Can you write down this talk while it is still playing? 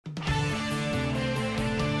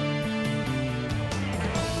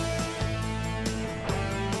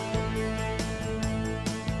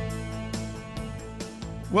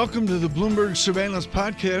Welcome to the Bloomberg Surveillance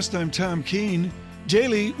Podcast. I'm Tom Keene.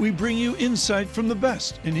 Daily, we bring you insight from the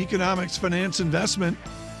best in economics, finance, investment,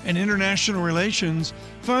 and international relations.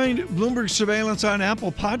 Find Bloomberg Surveillance on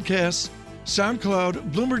Apple Podcasts,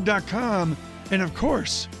 SoundCloud, Bloomberg.com, and of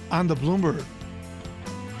course, on the Bloomberg.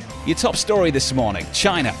 Your top story this morning,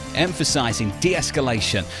 China emphasizing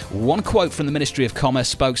de-escalation. One quote from the Ministry of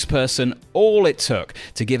Commerce spokesperson, all it took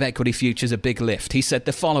to give equity futures a big lift. He said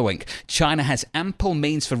the following: China has ample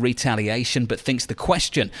means for retaliation, but thinks the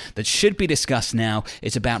question that should be discussed now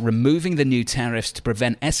is about removing the new tariffs to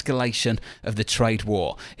prevent escalation of the trade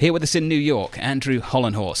war. Here with us in New York, Andrew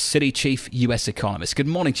Hollenhorst, Citi Chief US Economist. Good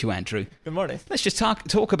morning to you, Andrew. Good morning. Let's just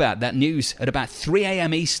talk about that news at about 3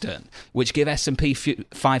 a.m. Eastern, which give S&P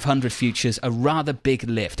 500 futures a rather big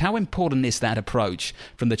lift. How important is that approach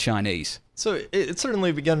from the Chinese? So it's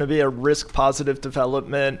certainly begun to be a risk-positive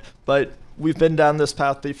development, but we've been down this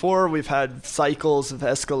path before. We've had cycles of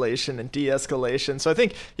escalation and de-escalation. So I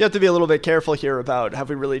think you have to be a little bit careful here about have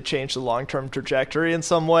we really changed the long-term trajectory in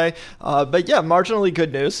some way. But yeah, marginally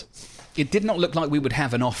good news. It did not look like we would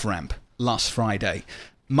have an off-ramp last Friday.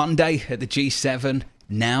 Monday at the G7.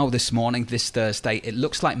 Now, this morning, this Thursday, it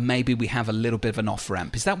looks like maybe we have a little bit of an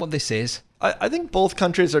off-ramp. Is that what this is? I think both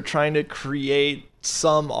countries are trying to create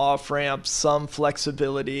some off-ramp, some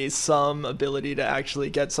flexibility, some ability to actually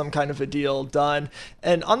get some kind of a deal done.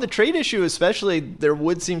 And on the trade issue especially, there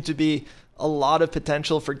would seem to be a lot of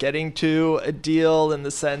potential for getting to a deal in the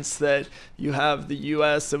sense that you have the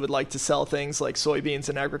U.S. that would like to sell things like soybeans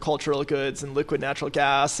and agricultural goods and liquid natural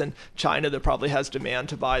gas, and China that probably has demand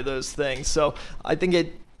to buy those things. So I think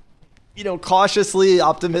it, cautiously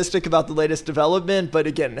optimistic about the latest development, but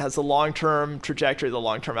again, has the long-term trajectory, the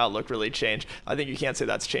long-term outlook really changed. I think you can't say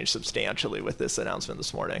that's changed substantially with this announcement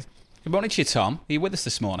this morning. Good morning to you, Tom. Are you with us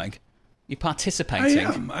this morning? You're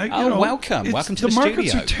participating. I am. Welcome. Welcome to the studio. The markets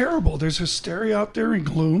studio. are terrible. There's hysteria out there and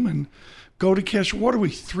gloom. And go to cash. What are we?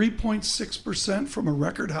 3.6% from a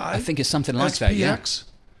record high. I think it's something like SPX. that. Yeah.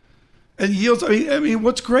 And yields. I mean,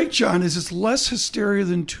 what's great, John, is it's less hysteria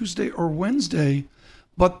than Tuesday or Wednesday,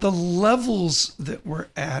 but the levels that we're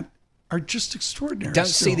at are just extraordinary. Don't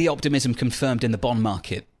still. see the optimism confirmed in the bond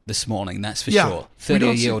market this morning, that's for sure.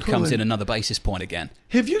 30-year yield comes in another basis point again.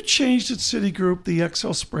 Have you changed at Citigroup the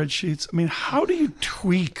Excel spreadsheets? I mean, how do you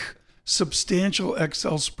tweak substantial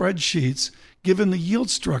Excel spreadsheets given the yield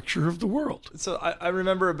structure of the world? So I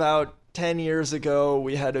remember about 10 years ago,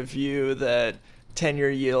 we had a view that 10-year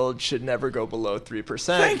yield should never go below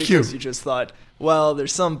 3% because you just thought, well,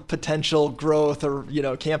 there's some potential growth or,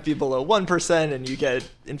 can't be below 1% and you get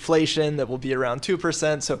inflation that will be around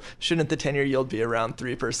 2%. So shouldn't the 10-year yield be around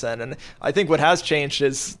 3%? And I think what has changed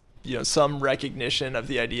is, some recognition of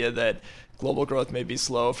the idea that global growth may be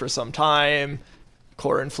slow for some time.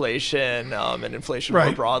 Core inflation and inflation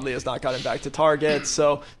more broadly has not gotten back to target.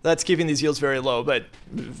 So that's keeping these yields very low, but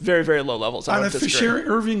very, very low levels. On a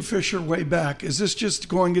Irving Fisher way back, is this just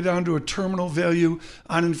going down to a terminal value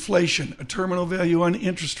on inflation, a terminal value on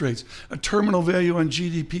interest rates, a terminal value on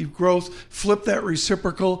GDP growth, flip that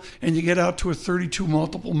reciprocal, and you get out to a 32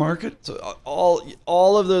 multiple market? So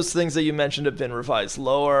all of those things that you mentioned have been revised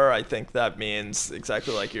lower. I think that means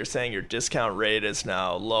exactly like you're saying, your discount rate is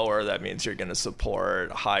now lower. That means you're going to support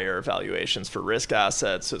higher valuations for risk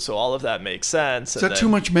assets. So all of that makes sense. Is that too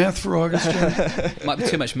much math for August? Might be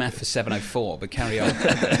too much math for 704, but carry on.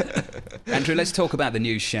 Andrew, let's talk about the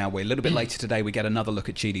news, shall we? A little bit later today, we get another look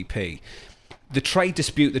at GDP. The trade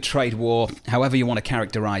dispute, the trade war, however you want to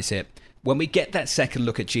characterize it. When we get that second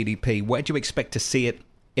look at GDP, where do you expect to see it,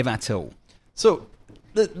 if at all? So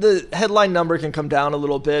the headline number can come down a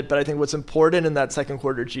little bit, but I think what's important in that second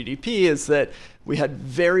quarter GDP is that we had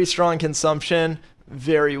very strong consumption,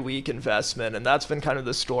 very weak investment. And that's been kind of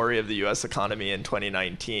the story of the U.S. economy in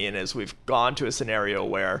 2019, is we've gone to a scenario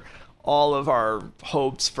where all of our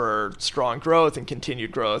hopes for strong growth and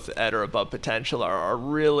continued growth at or above potential are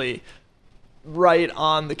really right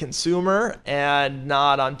on the consumer and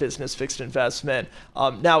not on business fixed investment.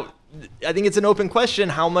 Now, I think it's an open question.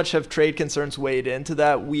 How much have trade concerns weighed into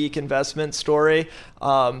that weak investment story?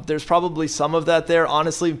 There's probably some of that there.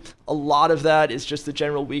 Honestly, a lot of that is just the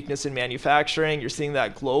general weakness in manufacturing. You're seeing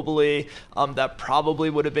that globally. That probably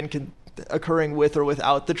would have been occurring with or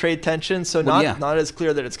without the trade tension. So not as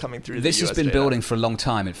clear that it's coming through this the US has been data. building for a long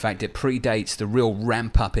time. In fact, it predates the real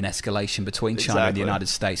ramp up in escalation between China and the United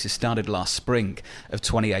States. It started last spring of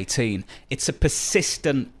 2018. It's a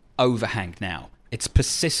persistent overhang now. It's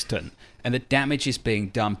persistent, and the damage is being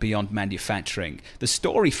done beyond manufacturing. The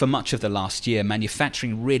story for much of the last year,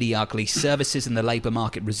 manufacturing really ugly, services and the labour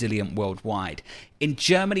market resilient worldwide. In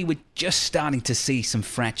Germany, we're just starting to see some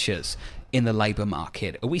fractures. in the labour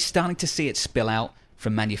market. Are we starting to see it spill out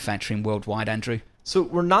from manufacturing worldwide, Andrew? So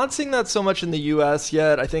we're not seeing that so much in the U.S.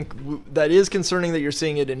 yet. I think that is concerning that you're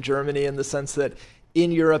seeing it in Germany, in the sense that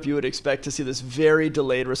in Europe, you would expect to see this very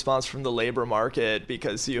delayed response from the labor market,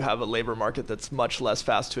 because you have a labor market that's much less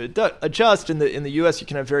fast to adjust. In the U.S., you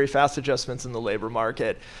can have very fast adjustments in the labor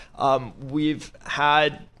market. We've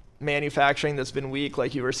had manufacturing that's been weak,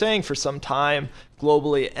 like you were saying, for some time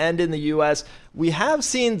globally and in the U.S. We have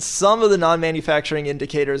seen some of the non-manufacturing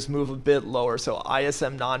indicators move a bit lower. So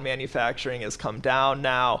ISM non-manufacturing has come down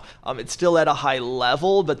now. It's still at a high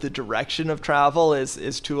level, but the direction of travel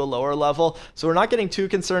is to a lower level. So we're not getting too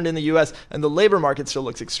concerned in the U.S. And the labor market still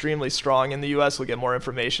looks extremely strong in the U.S. We'll get more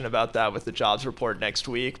information about that with the jobs report next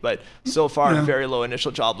week. But so far, very low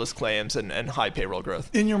initial jobless claims and high payroll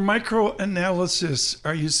growth. In your micro analysis,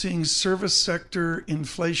 are you seeing service sector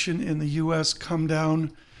inflation in the U.S. come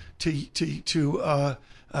down to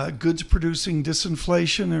goods producing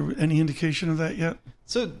disinflation, or any indication of that yet?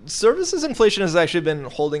 So services inflation has actually been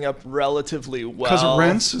holding up relatively well. Because of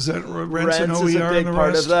rents? Is that rents and OER is a big and the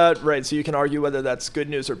part rest? of that, right? So you can argue whether that's good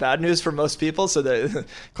news or bad news for most people. So the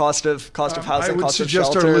cost of housing, I would cost of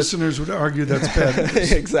suggest shelter. our listeners would argue that's bad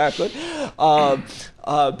news. Exactly.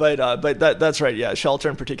 But that's right. Yeah, shelter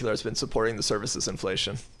in particular has been supporting the services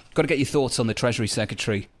inflation. Got to get your thoughts on the Treasury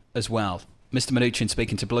Secretary as well. Mr. Mnuchin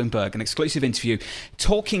speaking to Bloomberg, an exclusive interview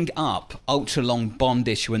talking up ultra-long bond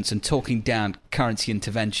issuance and talking down currency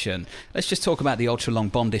intervention. Let's just talk about the ultra-long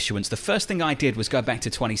bond issuance. The first thing I did was go back to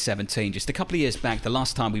 2017, just a couple of years back, the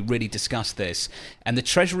last time we really discussed this. And the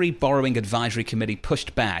Treasury Borrowing Advisory Committee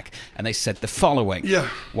pushed back and they said the following.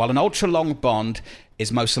 While an ultra-long bond is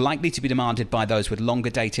most likely to be demanded by those with longer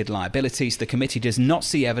dated liabilities, the committee does not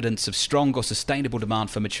see evidence of strong or sustainable demand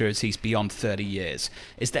for maturities beyond 30 years.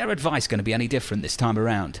 Is their advice going to be any different this time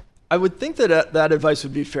around? I would think that that advice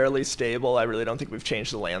would be fairly stable. I really don't think we've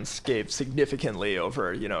changed the landscape significantly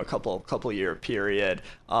over a couple year period.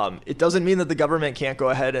 It doesn't mean that the government can't go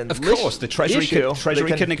ahead and of course the Treasury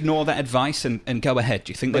can ignore that advice and go ahead.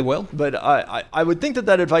 Do you think they will? But I would think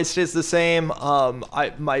that advice stays the same.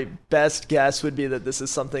 My best guess would be that this is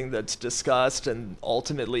something that's discussed and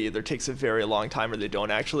ultimately either takes a very long time or they don't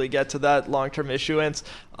actually get to that long-term issuance.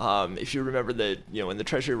 If you remember that when the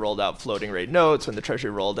Treasury rolled out floating rate notes, when the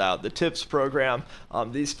Treasury rolled out the TIPS program,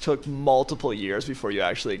 these took multiple years before you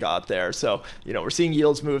actually got there. So, we're seeing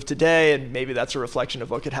yields move today, and maybe that's a reflection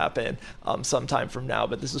of what could happen sometime from now,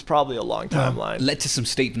 but this is probably a long timeline. Led to some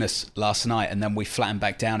steepness last night, and then we flattened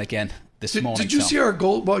back down again this morning. Did you see our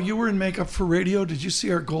gold, while you were in makeup for radio, did you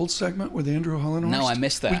see our gold segment with Andrew Hollenhorst? No, I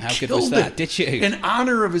missed that. How good was that? Did you? In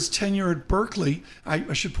honor of his tenure at Berkeley,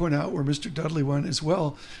 I should point out where Mr. Dudley went as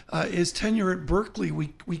well. His tenure at Berkeley,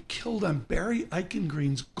 we killed on Barry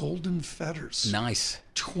Eichengreen's Golden Fetters. Nice.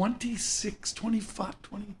 25,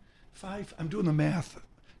 I'm doing the math,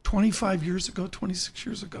 25 years ago, 26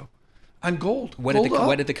 years ago. On gold.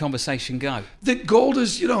 Where did the conversation go? That gold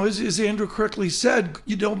is, as Andrew correctly said,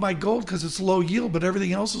 you don't buy gold because it's low yield, but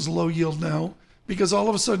everything else is low yield now because all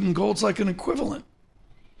of a sudden gold's like an equivalent.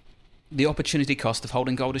 The opportunity cost of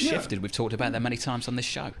holding gold has shifted. We've talked about that many times on this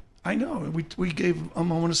show. I know. We gave a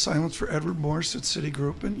moment of silence for Edward Morse at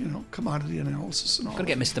Citigroup and, commodity analysis and all. Got to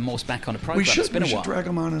get Mr. Morse back on a program. We should It's been a while. drag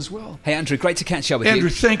him on as well. Hey, Andrew, great to catch up with you.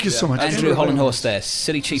 Andrew, thank you so much. Andrew Hollenhorst there,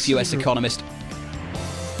 Citi Chief US economist.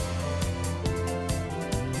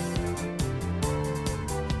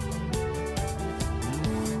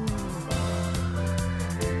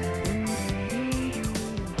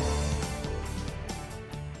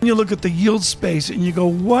 You look at the yield space and you go,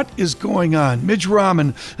 what is going on? Midge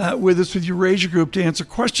Rahman with us with Eurasia Group to answer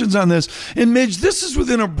questions on this. And Midge, this is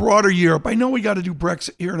within a broader Europe. I know we got to do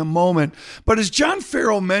Brexit here in a moment, but as John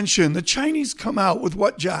Farrell mentioned, the Chinese come out with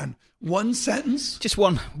what, John? One sentence? Just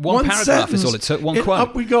one paragraph sentence, is all it took, one quote.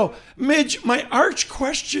 Up we go. Midge, my arch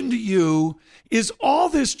question to you is all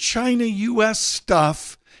this China-U.S.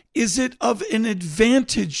 stuff, is it of an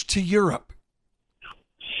advantage to Europe?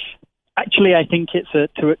 Actually, I think it's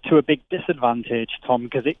to a big disadvantage, Tom,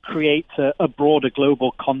 because it creates a broader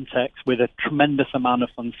global context with a tremendous amount of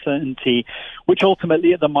uncertainty, which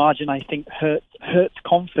ultimately at the margin, I think, hurts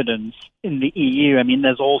confidence in the EU. I mean,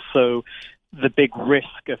 there's also the big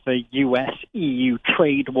risk of a US-EU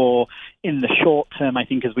trade war in the short term. I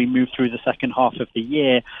think as we move through the second half of the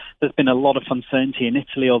year, there's been a lot of uncertainty in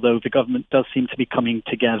Italy, although the government does seem to be coming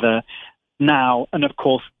together now, and of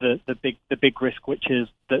course the big risk, which is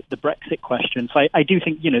the Brexit question. So I do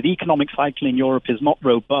think the economic cycle in Europe is not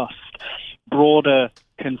robust, broader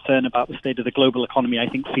concern about the state of the global economy, I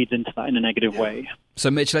think, feeds into that in a negative way.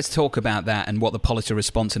 So, Mitch, let's talk about that and what the policy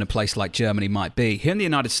response in a place like Germany might be. Here in the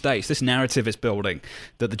United States, this narrative is building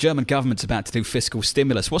that the German government's about to do fiscal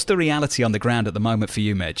stimulus. What's the reality on the ground at the moment for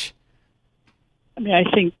you, Mitch? I mean, I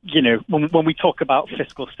think, when we talk about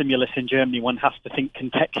fiscal stimulus in Germany, one has to think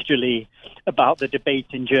contextually about the debate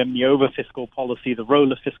in Germany over fiscal policy, the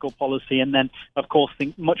role of fiscal policy, and then, of course,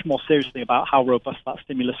 think much more seriously about how robust that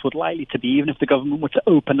stimulus would likely to be, even if the government were to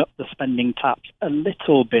open up the spending taps a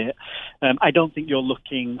little bit. I don't think you're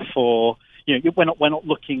looking for, we're not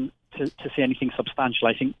looking to see anything substantial.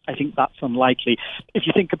 I think that's unlikely. If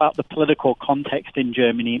you think about the political context in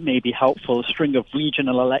Germany, it may be helpful. A string of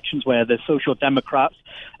regional elections where the Social Democrats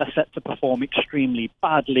are set to perform extremely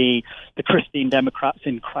badly. The Christian Democrats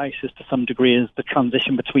in crisis to some degree as the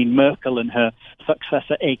transition between Merkel and her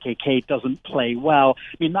successor AKK doesn't play well.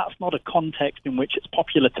 I mean, that's not a context in which it's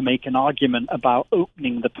popular to make an argument about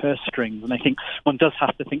opening the purse strings. And I think one does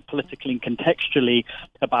have to think politically and contextually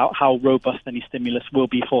about how robust any stimulus will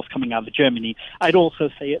be forthcoming out of Germany. I'd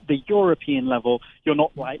also say at the European level, you're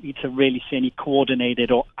not likely to really see any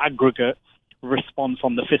coordinated or aggregate response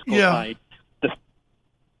on the fiscal side.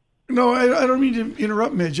 No, I don't mean to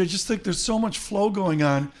interrupt, Midge. I just think there's so much flow going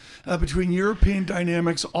on between European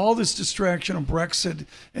dynamics, all this distraction of Brexit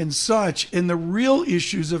and such, and the real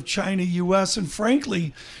issues of China, U.S., and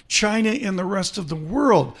frankly, China and the rest of the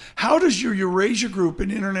world. How does your Eurasia Group in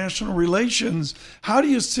international relations, how do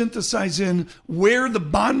you synthesize in where the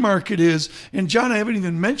bond market is? And John, I haven't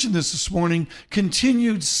even mentioned this morning,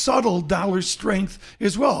 continued subtle dollar strength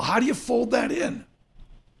as well. How do you fold that in?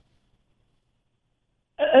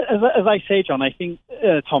 As I say, John, I think,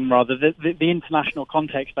 Tom, rather, the international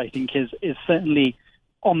context, I think, is certainly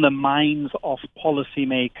on the minds of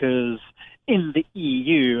policymakers in the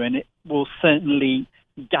EU, and it will certainly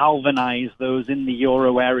galvanize those in the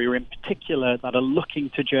euro area in particular that are looking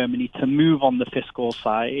to Germany to move on the fiscal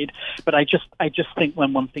side. But I just think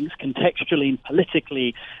when one thinks contextually and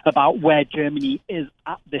politically about where Germany is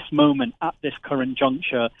at this moment, at this current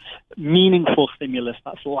juncture, meaningful stimulus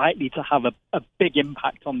that's likely to have a big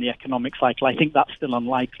impact on the economic cycle, I think that's still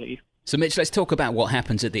unlikely. So, Mitch, let's talk about what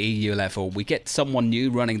happens at the EU level. We get someone new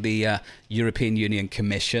running the European Union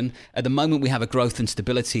Commission. At the moment, we have a growth and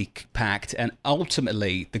stability pact, and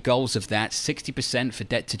ultimately, the goals of that, 60% for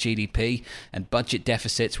debt to GDP and budget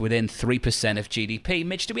deficits within 3% of GDP.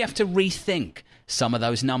 Mitch, do we have to rethink some of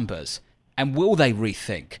those numbers? And will they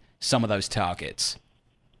rethink some of those targets?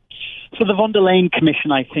 So the von der Leyen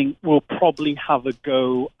Commission, I think, will probably have a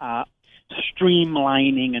go at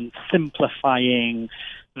streamlining and simplifying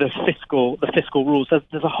the fiscal rules.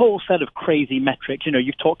 There's a whole set of crazy metrics.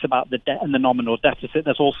 You've talked about the debt and the nominal deficit.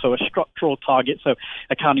 There's also a structural target, so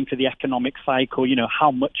accounting for the economic cycle.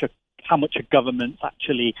 How much a government's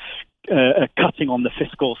actually cutting on the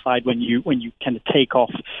fiscal side when you kind of take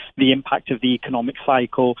off the impact of the economic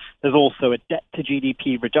cycle. There's also a debt to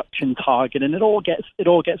GDP reduction target, and it all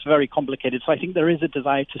gets very complicated. So I think there is a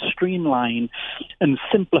desire to streamline and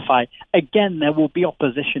simplify. Again, there will be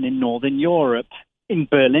opposition in Northern Europe, in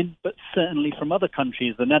Berlin, but certainly from other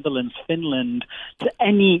countries, the Netherlands, Finland, to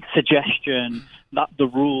any suggestion that the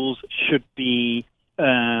rules should be,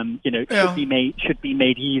 should be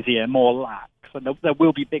made easier, more lax. And there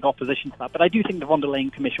will be big opposition to that. But I do think the von der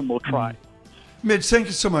Leyen Commission will try. Midge, thank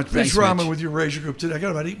you so much. Thanks, Mitch Rahman Mitch. with your Eurasia Group today. I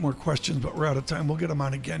got about 8 more questions, but we're out of time. We'll get them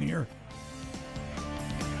on again here.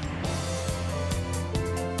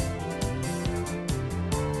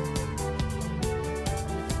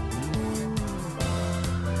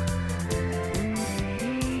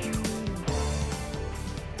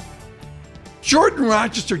 Jordan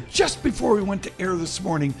Rochester, just before we went to air this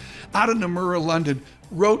morning, out of Namur, London,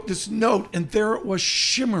 wrote this note, and there it was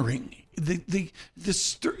shimmering. The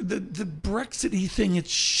Brexit-y thing, it's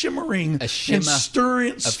shimmering. A shimmer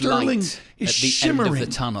and sterling light is at the shimmering. end of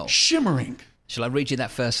the tunnel. Shimmering. Shall I read you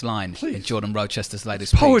that first line Please. in Jordan Rochester's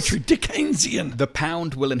latest Poetry, piece? Dickensian. The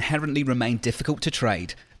pound will inherently remain difficult to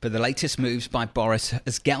trade, but the latest moves by Boris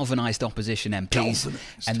has galvanised opposition MPs,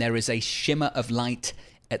 Galvanised. and there is a shimmer of light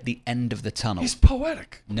at the end of the tunnel. He's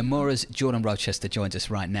poetic. Nomura's Jordan Rochester joins us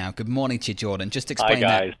right now. Good morning to you, Jordan. Just explain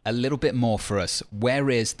that a little bit more for us. Where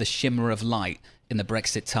is the shimmer of light in the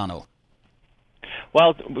Brexit tunnel?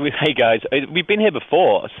 Well, hey guys, we've been here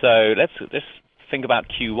before, so let's think about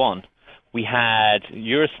Q1. We had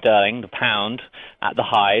euro sterling, the pound, at the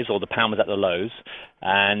highs, or the pound was at the lows,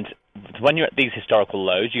 and when you're at these historical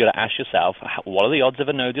lows, you got to ask yourself, what are the odds of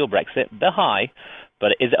a no-deal Brexit? They're high,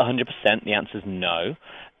 but is it 100%? The answer is no.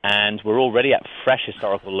 And we're already at fresh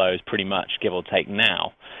historical lows pretty much, give or take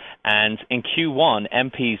now. And in Q1,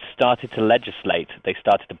 MPs started to legislate. They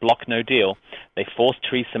started to block no deal. They forced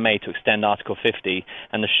Theresa May to extend Article 50,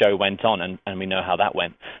 and the show went on, and we know how that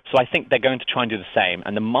went. So I think they're going to try and do the same,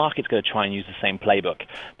 and the market's going to try and use the same playbook.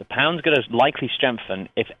 The pound's going to likely strengthen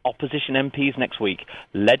if opposition MPs next week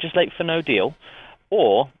legislate for no deal,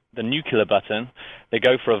 or the nuclear button, they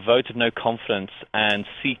go for a vote of no confidence and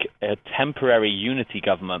seek a temporary unity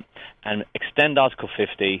government and extend Article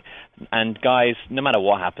 50. And guys, no matter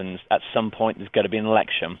what happens, at some point there's going to be an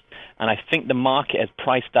election. And I think the market has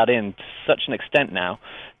priced that in to such an extent now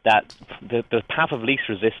that the path of least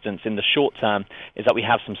resistance in the short term is that we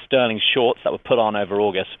have some sterling shorts that were put on over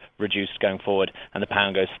August, reduced going forward, and the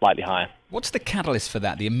pound goes slightly higher. What's the catalyst for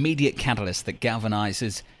that, the immediate catalyst that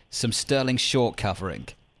galvanizes some sterling short covering?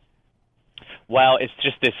 Well, it's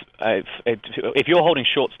just this. If you're holding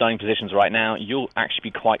short sterling positions right now, you'll actually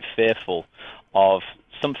be quite fearful of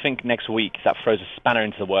something next week that throws a spanner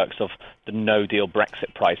into the works of the no-deal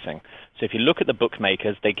Brexit pricing. So if you look at the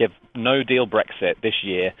bookmakers, they give no-deal Brexit this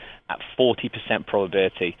year at 40%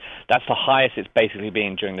 probability. That's the highest it's basically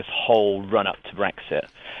been during this whole run-up to Brexit.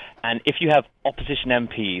 And if you have opposition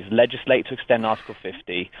MPs legislate to extend Article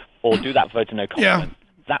 50 or do that vote of no confidence,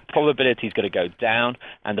 that probability is going to go down,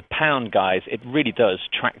 and the pound, guys, it really does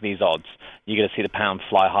track these odds. You're going to see the pound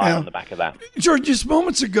fly high on the back of that. George, just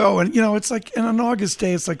moments ago, and it's like, and on August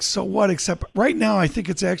day, it's like, so what? Except right now, I think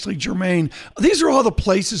it's actually germane. These are all the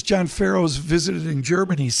places John Farrow's visited in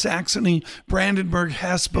Germany: Saxony, Brandenburg,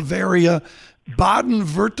 Hesse, Bavaria,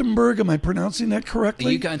 Baden-Württemberg. Am I pronouncing that correctly?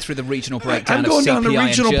 Are you going through the regional breakdown I'm going of CPI down the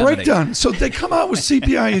regional in Germany? breakdown. So they come out with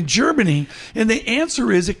CPI in Germany, and the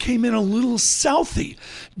answer is it came in a little southy.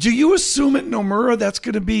 Do you assume at Nomura that's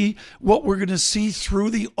going to be what we're going to see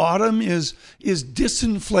through the autumn is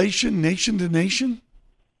disinflation nation to nation?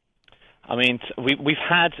 I mean, we've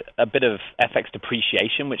had a bit of FX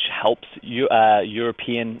depreciation, which helps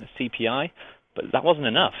European CPI, but that wasn't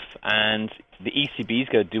enough. And the ECB is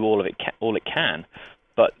going to do all it can,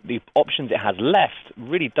 but the options it has left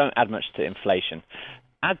really don't add much to inflation.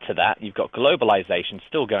 Add to that, you've got globalization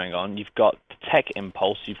still going on. You've got the tech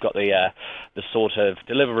impulse. You've got the sort of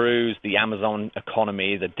Deliveroo's, the Amazon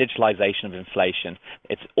economy, the digitalization of inflation.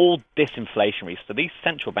 It's all disinflationary. So these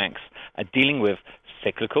central banks are dealing with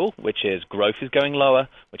cyclical, which is growth is going lower,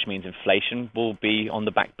 which means inflation will be on the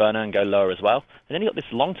back burner and go lower as well. And then you've got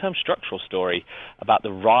this long-term structural story about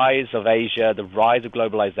the rise of Asia, the rise of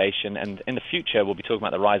globalization, and in the future we'll be talking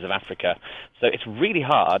about the rise of Africa. So it's really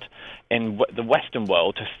hard in the Western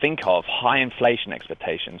world to think of high inflation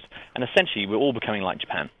expectations. And essentially we're all becoming like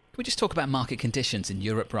Japan. Can we just talk about market conditions in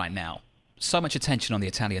Europe right now? So much attention on the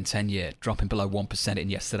Italian 10-year, dropping below 1% in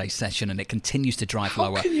yesterday's session, and it continues to drive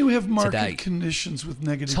lower today. How can you have market conditions with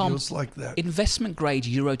negative yields like that? Investment-grade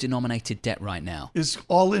euro-denominated debt right now is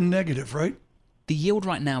all in negative, right? The yield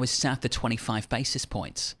right now is south of 25 basis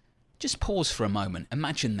points. Just pause for a moment.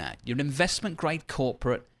 Imagine that. You're an investment-grade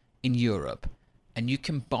corporate in Europe, and you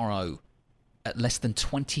can borrow at less than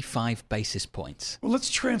 25 basis points. Well, let's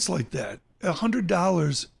translate that.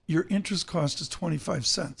 $100, your interest cost is 25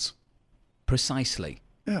 cents. Precisely.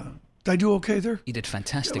 Yeah. Did I do okay there? You did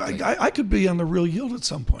fantastically. I could be on the real yield at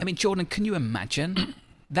some point. I mean, Jordan, can you imagine?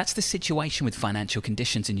 That's the situation with financial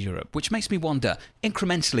conditions in Europe, which makes me wonder,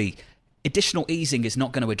 incrementally, additional easing is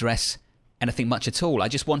not going to address anything much at all. I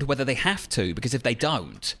just wonder whether they have to, because if they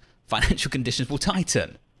don't, financial conditions will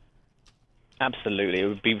tighten. Absolutely.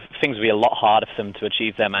 Things would be a lot harder for them to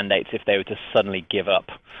achieve their mandates if they were to suddenly give up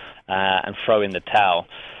and throw in the towel.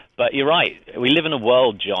 But you're right. We live in a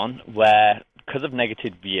world, John, where because of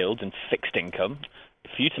negative yields and fixed income,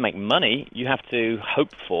 for you to make money, you have to hope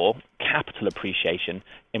for capital appreciation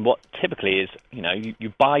in what typically is,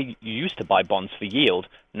 you used to buy bonds for yield.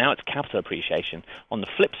 Now it's capital appreciation. On the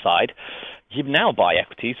flip side, you now buy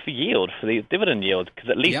equities for yield, for the dividend yield,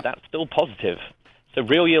 because at least that's still positive. So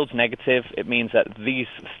real yield's negative. It means that these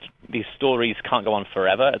stories can't go on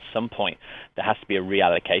forever. At some point, there has to be a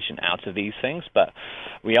reallocation out of these things. But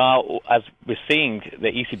as we're seeing, the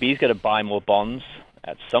ECB is going to buy more bonds.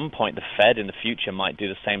 At some point, the Fed in the future might do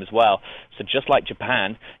the same as well. So just like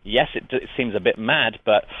Japan, yes, it seems a bit mad,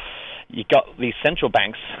 but you got these central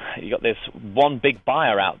banks, you got this one big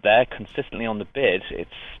buyer out there consistently on the bid.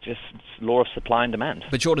 It's law of supply and demand.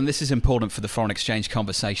 But Jordan, this is important for the foreign exchange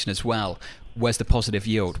conversation as well. Where's the positive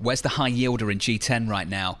yield? Where's the high yielder in G10 right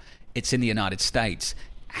now? It's in the United States.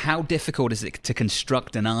 How difficult is it to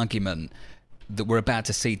construct an argument that we're about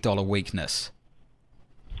to see dollar weakness?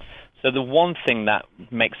 So the one thing that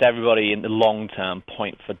makes everybody in the long term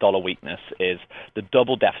point for dollar weakness is the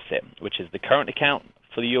double deficit, which is the current account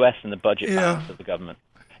for the U.S. and the budget balance of the government.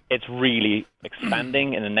 it's really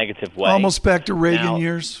expanding in a negative way. Almost back to Reagan Now,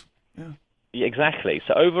 years. Yeah, exactly.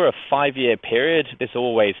 So over a 5-year period, this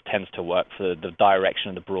always tends to work for the direction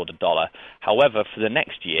of the broader dollar. However, for the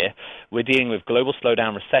next year, we're dealing with global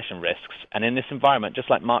slowdown recession risks. And in this environment, just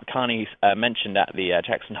like Mark Carney mentioned at the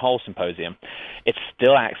Jackson Hole Symposium, it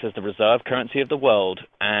still acts as the reserve currency of the world,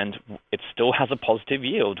 and it still has a positive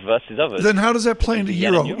yield versus others. Then how does that play into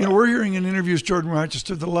Yen euro? and euro. You know, we're hearing in interviews, Jordan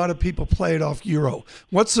Rochester, that a lot of people play it off euro.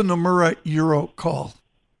 What's the Nomura euro call?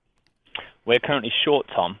 We're currently short,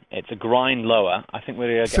 Tom. It's a grind lower. I think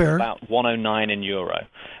we're going to get Fair. about 109 in euro.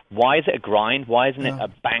 Why is it a grind? Why isn't it a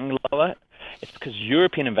bang lower? It's because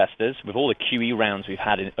European investors, with all the QE rounds we've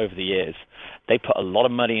had over the years, they put a lot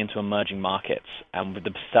of money into emerging markets. And with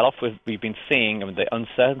the sell-off we've been seeing and with the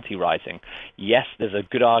uncertainty rising, yes, there's a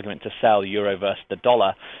good argument to sell euro versus the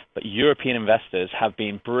dollar, but European investors have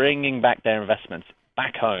been bringing back their investments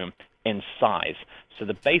back home in size. So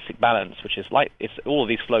the basic balance, which is it's all of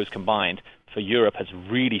these flows combined for Europe, has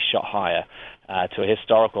really shot higher to a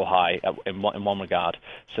historical high in one regard.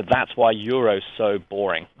 So that's why euro's so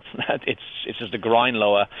boring. It's just a grind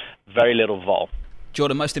lower, very little vol.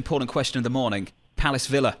 Jordan, most important question of the morning. Palace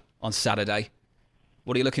Villa on Saturday.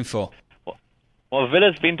 What are you looking for? Well,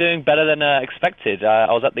 Villa's been doing better than expected.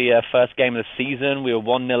 I was at the first game of the season. We were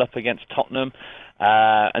 1-0 up against Tottenham.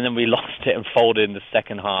 And then we lost it and folded in the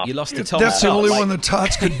second half. You lost to Tottenham. That's the only one the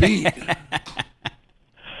Tots could beat.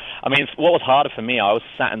 I mean, what was harder for me, I was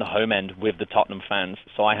sat in the home end with the Tottenham fans,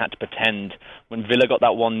 so I had to pretend, when Villa got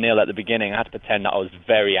that 1-0 at the beginning, I had to pretend that I was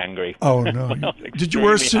very angry. Oh, no. Did you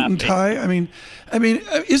wear a suit and tie? I mean,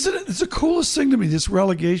 isn't it? It's the coolest thing to me, this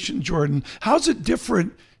relegation, Jordan. How's it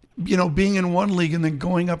different, you know, being in one league and then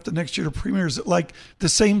going up the next year to Premier? Is it like the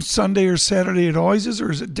same Sunday or Saturday it always is,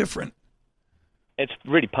 or is it different? It's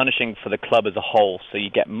really punishing for the club as a whole, so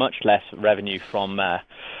you get much less revenue from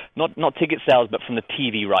not ticket sales, but from the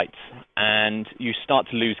TV rights, and you start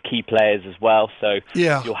to lose key players as well. So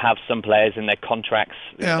you'll have some players in their contracts.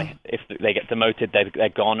 If they get demoted, they're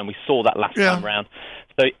gone, and we saw that last time around.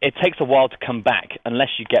 So it takes a while to come back unless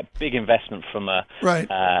you get big investment from a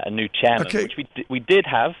new chairman, which we did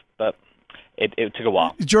have, but it took a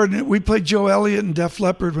while. Jordan, we played Joe Elliott and Def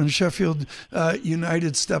Leppard when Sheffield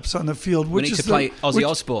United steps on the field. We need to play Ozzy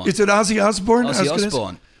Osbourne. Is it Ozzy Osbourne? Ozzy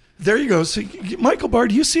Osbourne. There you go. So, Michael Barr,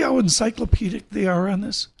 do you see how encyclopedic they are on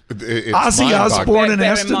this? It's Ozzy Osbourne and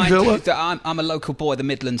Aston Villa. I'm a local boy of the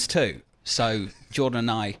Midlands too. So Jordan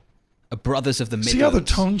and I are brothers of the Midlands. See how the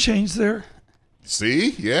tone changed there?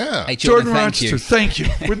 See? Yeah. Hey, Jordan, Rochester, thank you.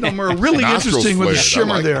 With Nomura, really interesting with the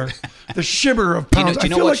shimmer there. The shimmer of pounds. Do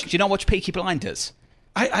you know watch Peaky Blinders?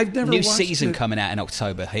 I've never New watched season it. coming out in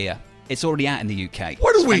October here. It's already out in the UK.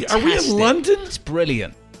 What are we? It's Are we in fantastic. London? It's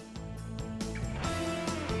brilliant.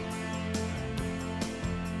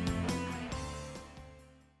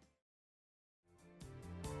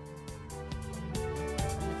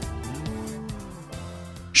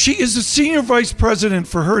 She is the senior vice president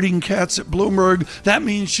for herding cats at Bloomberg. That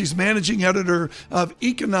means she's managing editor of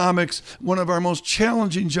economics, one of our most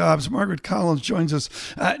challenging jobs. Margaret Collins joins us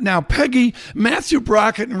now. Peggy, Matthew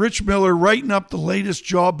Brockett and Rich Miller writing up the latest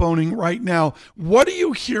jawboning right now. What are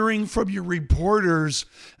you hearing from your reporters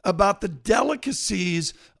about the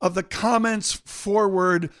delicacies of the comments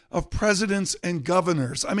forward of presidents and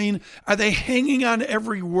governors? I mean, are they hanging on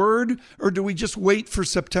every word, or do we just wait for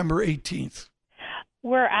September 18th?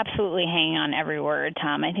 We're absolutely hanging on every word,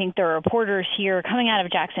 Tom. I think the reporters here coming out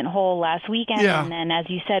of Jackson Hole last weekend, and then, as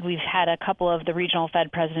you said, we've had a couple of the regional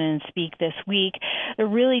Fed presidents speak this week. They're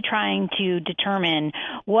really trying to determine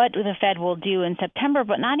what the Fed will do in September,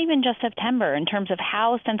 but not even just September, in terms of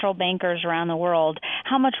how central bankers around the world,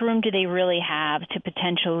 how much room do they really have to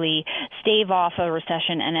potentially stave off a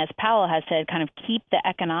recession, and as Powell has said, kind of keep the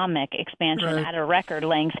economic expansion at a record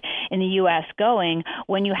length in the U.S. going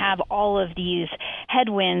when you have all of these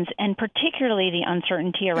headwinds, and particularly the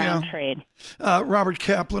uncertainty around trade. Robert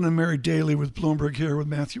Kaplan and Mary Daly with Bloomberg here with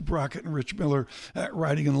Matthew Brockett and Rich Miller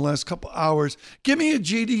writing in the last couple hours. Give me a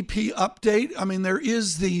GDP update. I mean, there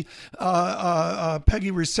is the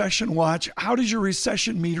Peggy Recession Watch. How does your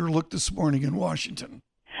recession meter look this morning in Washington?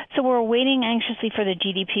 So we're waiting anxiously for the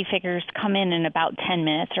GDP figures to come in about 10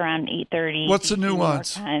 minutes, around 8:30. What's the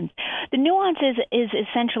nuance? The nuance is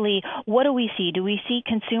essentially, what do we see? Do we see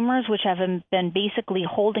consumers, which have been basically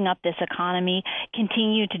holding up this economy,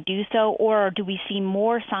 continue to do so, or do we see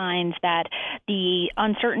more signs that the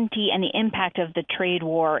uncertainty and the impact of the trade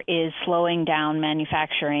war is slowing down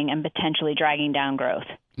manufacturing and potentially dragging down growth?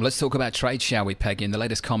 Let's talk about trade, shall we, Peggy? And the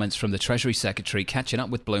latest comments from the Treasury Secretary, catching up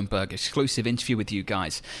with Bloomberg, exclusive interview with you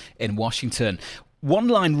guys in Washington. One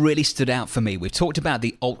line really stood out for me. We've talked about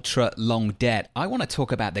the ultra long debt. I want to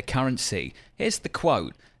talk about the currency. Here's the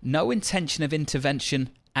quote. No intention of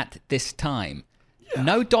intervention at this time. Yeah,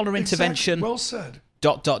 no dollar intervention. Exactly. Well said. ...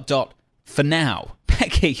 For now.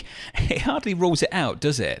 Peggy, it hardly rules it out,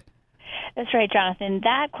 does it? That's right, Jonathan.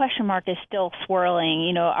 That question mark is still swirling.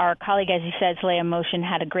 You know, our colleague, as you said, Saleha Mohsin,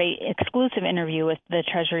 had a great exclusive interview with the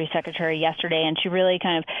Treasury Secretary yesterday, and she really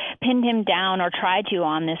kind of pinned him down, or tried to,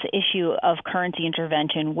 on this issue of currency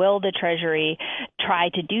intervention. Will the Treasury try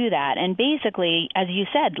to do that? And basically, as you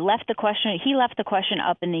said, he left the question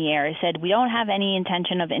up in the air. He said, we don't have any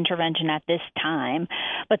intention of intervention at this time,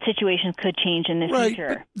 but situations could change in the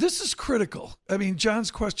future. But this is critical. I mean,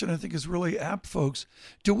 John's question, I think, is really apt, folks.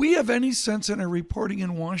 Do we have any sense in our reporting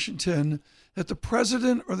in Washington that the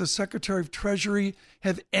president or the Secretary of Treasury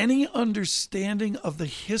have any understanding of the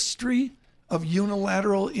history of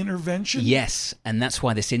unilateral intervention? Yes, and that's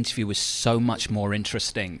why this interview was so much more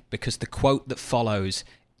interesting, because the quote that follows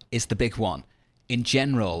is the big one. In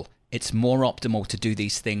general, it's more optimal to do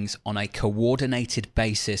these things on a coordinated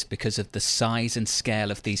basis because of the size and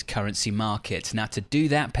scale of these currency markets. Now, to do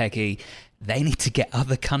that, Peggy, they need to get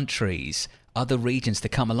other countries, other regions to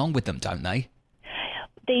come along with them, don't they?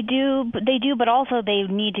 They do, but also they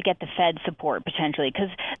need to get the Fed support potentially, because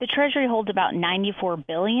the Treasury holds about $94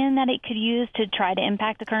 billion that it could use to try to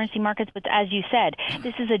impact the currency markets. But as you said,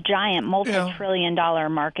 this is a giant multi-trillion-dollar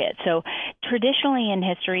market. So traditionally in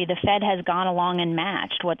history, the Fed has gone along and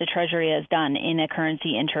matched what the Treasury has done in a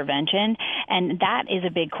currency intervention, and that is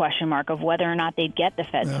a big question mark of whether or not they'd get the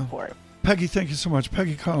Fed support. Peggy, thank you so much.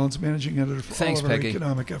 Peggy Collins, managing editor for all of our Peggy.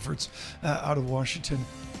 economic efforts out of Washington.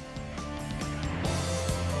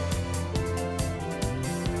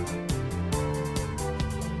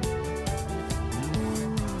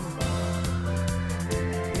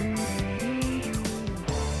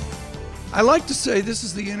 I like to say this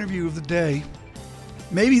is the interview of the day.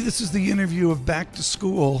 Maybe this is the interview of back to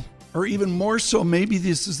school, or even more so, maybe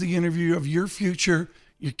this is the interview of your future,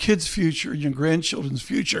 your kids' future, and your grandchildren's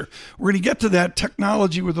future. We're going to get to that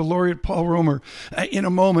technology with the laureate Paul Romer in a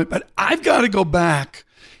moment, but I've got to go back.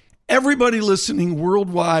 Everybody listening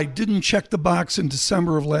worldwide didn't check the box in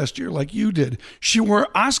December of last year like you did. She wore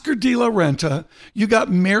Oscar de la Renta. You got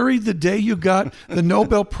married the day you got the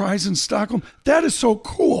Nobel Prize in Stockholm. That is so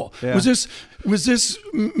cool. Yeah. Was this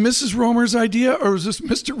Mrs. Romer's idea, or was this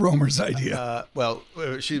Mr. Romer's idea?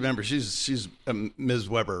 She's Ms.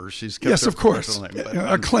 Weber. She's kept yes, her of course, name,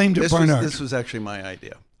 but, acclaimed at Barnard. This was actually my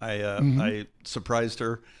idea. I surprised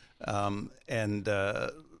her, and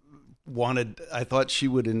I thought she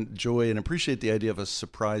would enjoy and appreciate the idea of a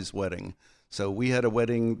surprise wedding. So we had a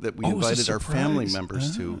wedding that we invited our family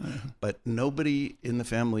members to, but nobody in the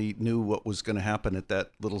family knew what was going to happen at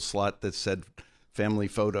that little slot that said family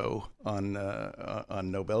photo on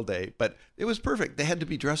Nobel Day. But it was perfect. They had to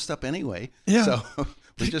be dressed up anyway. Yeah. So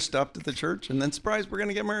we just stopped at the church, and then surprise, we're going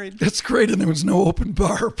to get married. That's great, and there was no open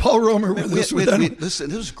bar. Paul Romer with us.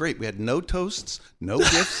 Listen, it was great. We had no toasts, no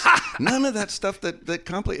gifts, none of that stuff that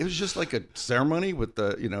complicated. It was just like a ceremony with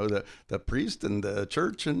the priest and the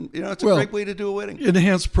church, and it's a great way to do a wedding.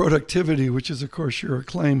 Enhanced productivity, which is of course your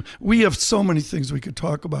acclaim. We have so many things we could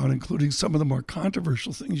talk about, including some of the more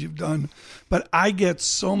controversial things you've done. But I get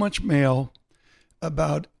so much mail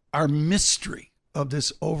about our mystery of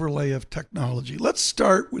this overlay of technology. Let's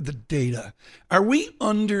start with the data. Are we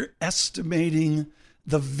underestimating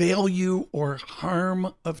the value or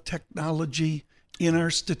harm of technology in our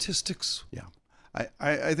statistics? Yeah.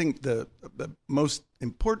 I think the most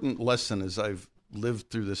important lesson as I've lived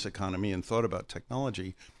through this economy and thought about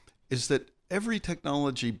technology is that every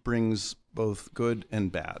technology brings both good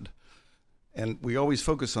and bad. And we always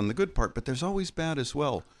focus on the good part, but there's always bad as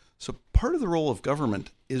well. So part of the role of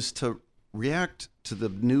government is to react to the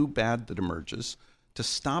new bad that emerges, to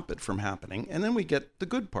stop it from happening, and then we get the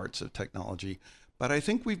good parts of technology. But I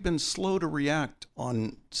think we've been slow to react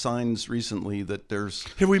on signs recently that there's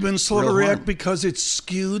Have we been slow to react harm. Because it's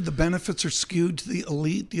skewed, the benefits are skewed to the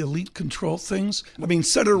elite control things? I mean,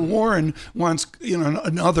 Senator Warren wants,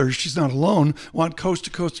 and others, she's not alone, want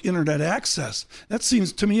coast-to-coast internet access. That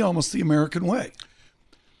seems to me almost the American way.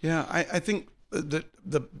 Yeah, I think that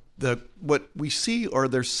what we see are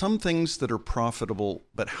there's some things that are profitable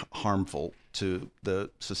but harmful to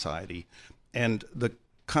the society, and the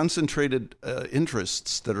concentrated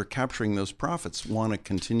interests that are capturing those profits want to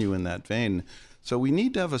continue in that vein. So we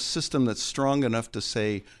need to have a system that's strong enough to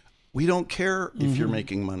say, we don't care if you're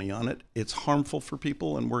making money on it. It's harmful for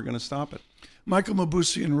people, and we're going to stop it. Michael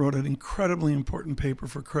Maboussian wrote an incredibly important paper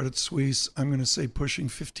for Credit Suisse, I'm going to say pushing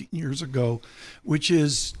 15 years ago, which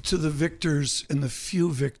is to the victors and the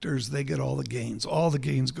few victors, they get all the gains. All the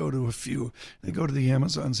gains go to a few. They go to the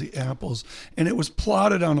Amazons, the Apples. And it was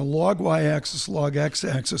plotted on a log y-axis, log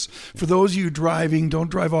x-axis. For those of you driving,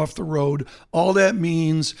 don't drive off the road. All that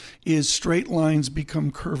means is straight lines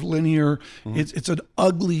become curvilinear. It's an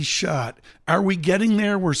ugly shot. Are we getting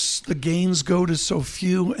there where the gains go to so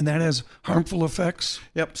few and that has harmful effects?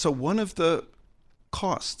 Yep. So one of the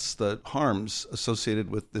costs, the harms associated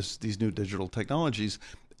with these new digital technologies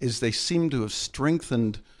is they seem to have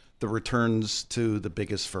strengthened the returns to the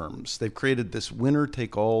biggest firms. They've created this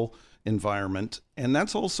winner-take-all environment, and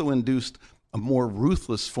that's also induced a more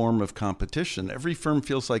ruthless form of competition. Every firm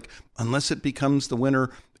feels like unless it becomes the winner,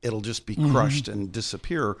 it'll just be crushed and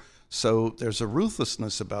disappear. So there's a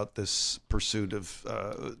ruthlessness about this pursuit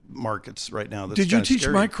of markets right now. That's Did you teach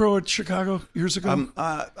scary. micro at Chicago years ago?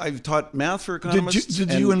 I've taught math for economists.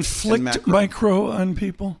 Did you inflict micro on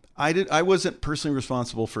people? I did. I wasn't personally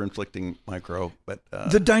responsible for inflicting micro, but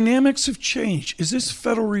the dynamics have changed. Is this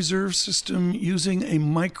Federal Reserve System using a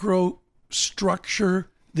micro structure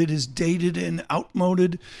that is dated and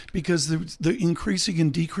outmoded because the increasing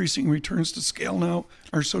and decreasing returns to scale now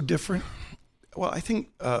are so different? Well, I think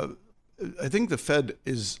the Fed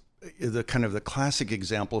is the kind of the classic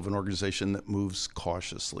example of an organization that moves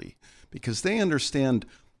cautiously because they understand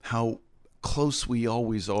how close we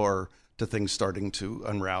always are to things starting to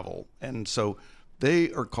unravel. And so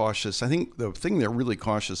they are cautious. I think the thing they're really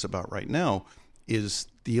cautious about right now is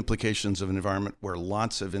the implications of an environment where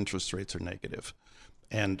lots of interest rates are negative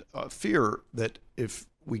and fear that if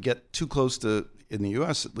we get too close to, in the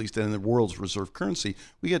U.S. at least, and in the world's reserve currency,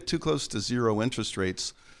 we get too close to zero interest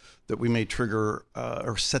rates that we may trigger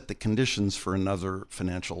or set the conditions for another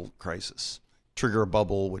financial crisis, trigger a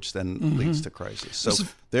bubble, which then leads to crisis. So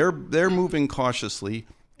they're moving cautiously.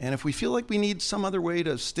 And if we feel like we need some other way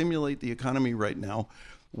to stimulate the economy right now,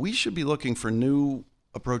 we should be looking for new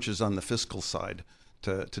approaches on the fiscal side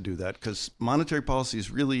to do that, because monetary policy is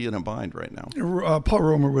really in a bind right now. Paul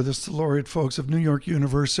Romer with us, the laureate folks of New York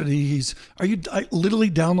University. Are you literally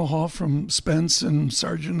down the hall from Spence and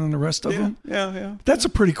Sargent and the rest of them? Yeah. That's a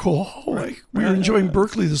pretty cool hallway. Right. We were enjoying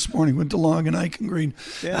Berkeley this morning with DeLong and Eichengreen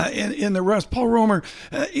and the rest. Paul Romer,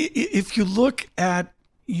 if you look at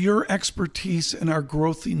your expertise in our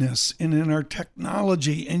growthiness and in our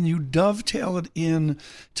technology, and you dovetail it in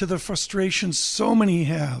to the frustrations so many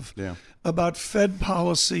have about Fed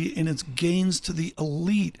policy and its gains to the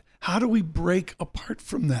elite, how do we break apart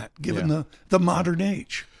from that, given the modern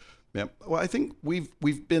age? Yeah, well, I think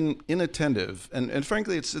we've been inattentive, and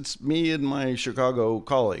frankly, it's me and my Chicago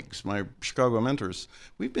colleagues, my Chicago mentors.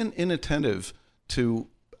 We've been inattentive to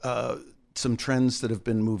some trends that have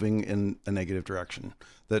been moving in a negative direction.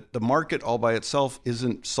 That the market all by itself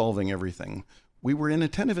isn't solving everything. We were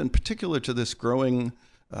inattentive in particular to this growing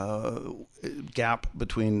gap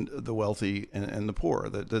between the wealthy and the poor.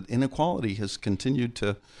 The inequality has continued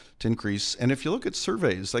to increase. And if you look at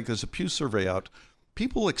surveys, like there's a Pew survey out,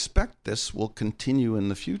 people expect this will continue in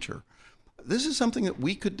the future. This is something that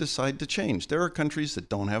we could decide to change. There are countries that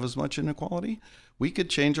don't have as much inequality. We could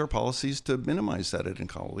change our policies to minimize that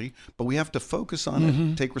inequality, but we have to focus on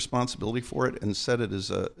it, take responsibility for it, and set it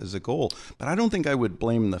as a goal. But I don't think I would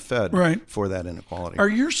blame the Fed for that inequality. Are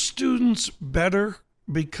your students better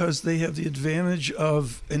because they have the advantage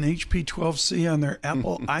of an HP 12C on their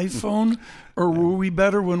Apple iPhone? Or were we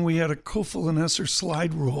better when we had a Kofel and Esser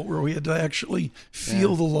slide rule where we had to actually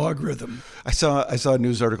feel the logarithm? I saw a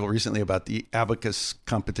news article recently about the abacus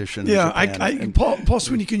competition. In Paul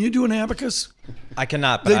Sweeney, can you do an abacus? I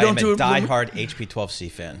cannot, but I am a diehard HP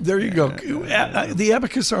 12C fan. There you go. The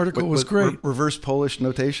abacus article was great. Reverse Polish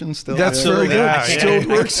notation still? That's very good. Still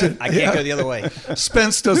works. I can't go the other way.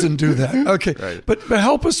 Spence doesn't do that. Okay. But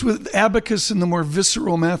help us with abacus and the more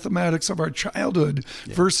visceral mathematics of our childhood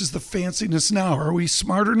versus the fanciness now. Are we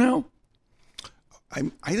smarter now?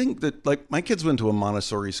 I think that, like, my kids went to a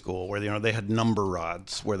Montessori school where they had number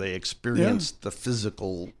rods where they experienced the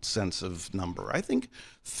physical sense of number. I think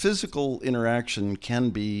physical interaction can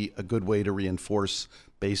be a good way to reinforce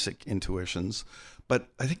basic intuitions. But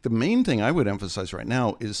I think the main thing I would emphasize right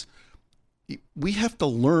now is we have to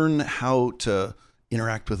learn how to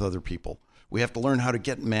interact with other people. We have to learn how to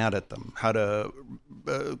get mad at them, how to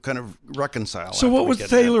kind of reconcile. So what would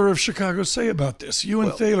Thaler of Chicago say about this? You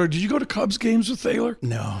and Thaler, did you go to Cubs games with Thaler?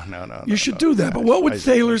 No. You should do that. But what would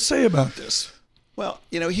Thaler say about this? Well,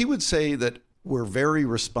 he would say that we're very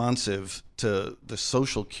responsive to the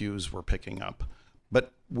social cues we're picking up.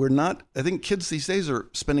 But I think kids these days are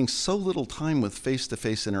spending so little time with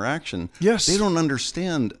face-to-face interaction. Yes. They don't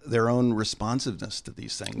understand their own responsiveness to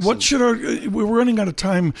these things. We're running out of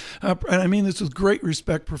time, and I mean this with great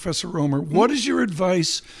respect, Professor Romer. What is your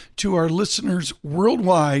advice to our listeners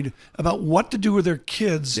worldwide about what to do with their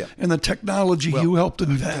kids and the technology you helped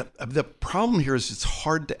invent? The problem here is it's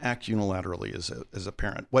hard to act unilaterally as a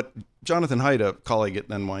parent. What Jonathan Haidt, a colleague at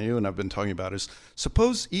NYU, and I've been talking about is,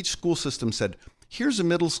 suppose each school system said, here's a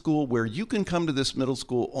middle school where you can come to this middle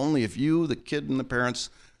school only if you, the kid, and the parents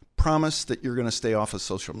promise that you're going to stay off of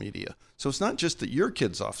social media. So it's not just that your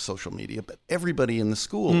kid's off social media, but everybody in the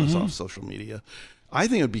school is off social media. I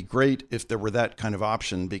think it would be great if there were that kind of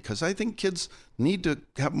option, because I think kids need to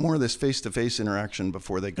have more of this face-to-face interaction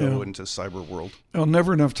before they go into cyber world. Well,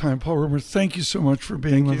 never enough time. Paul Romer, thank you so much for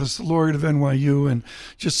being with us, the laureate of NYU, and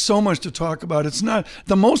just so much to talk about. It's not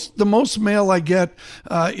the most mail I get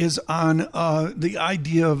is on the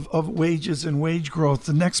idea of wages and wage growth.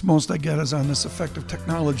 The next most I get is on this effect of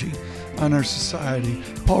technology on our society.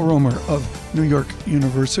 Paul Romer of New York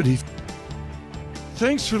University.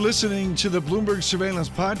 Thanks for listening to the Bloomberg Surveillance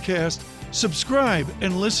Podcast. Subscribe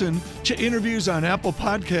and listen to interviews on Apple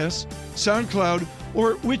Podcasts, SoundCloud,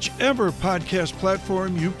 or whichever podcast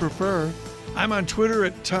platform you prefer. I'm on Twitter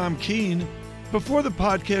at Tom Keene. Before the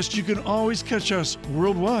podcast, you can always catch us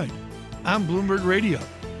worldwide on Bloomberg Radio.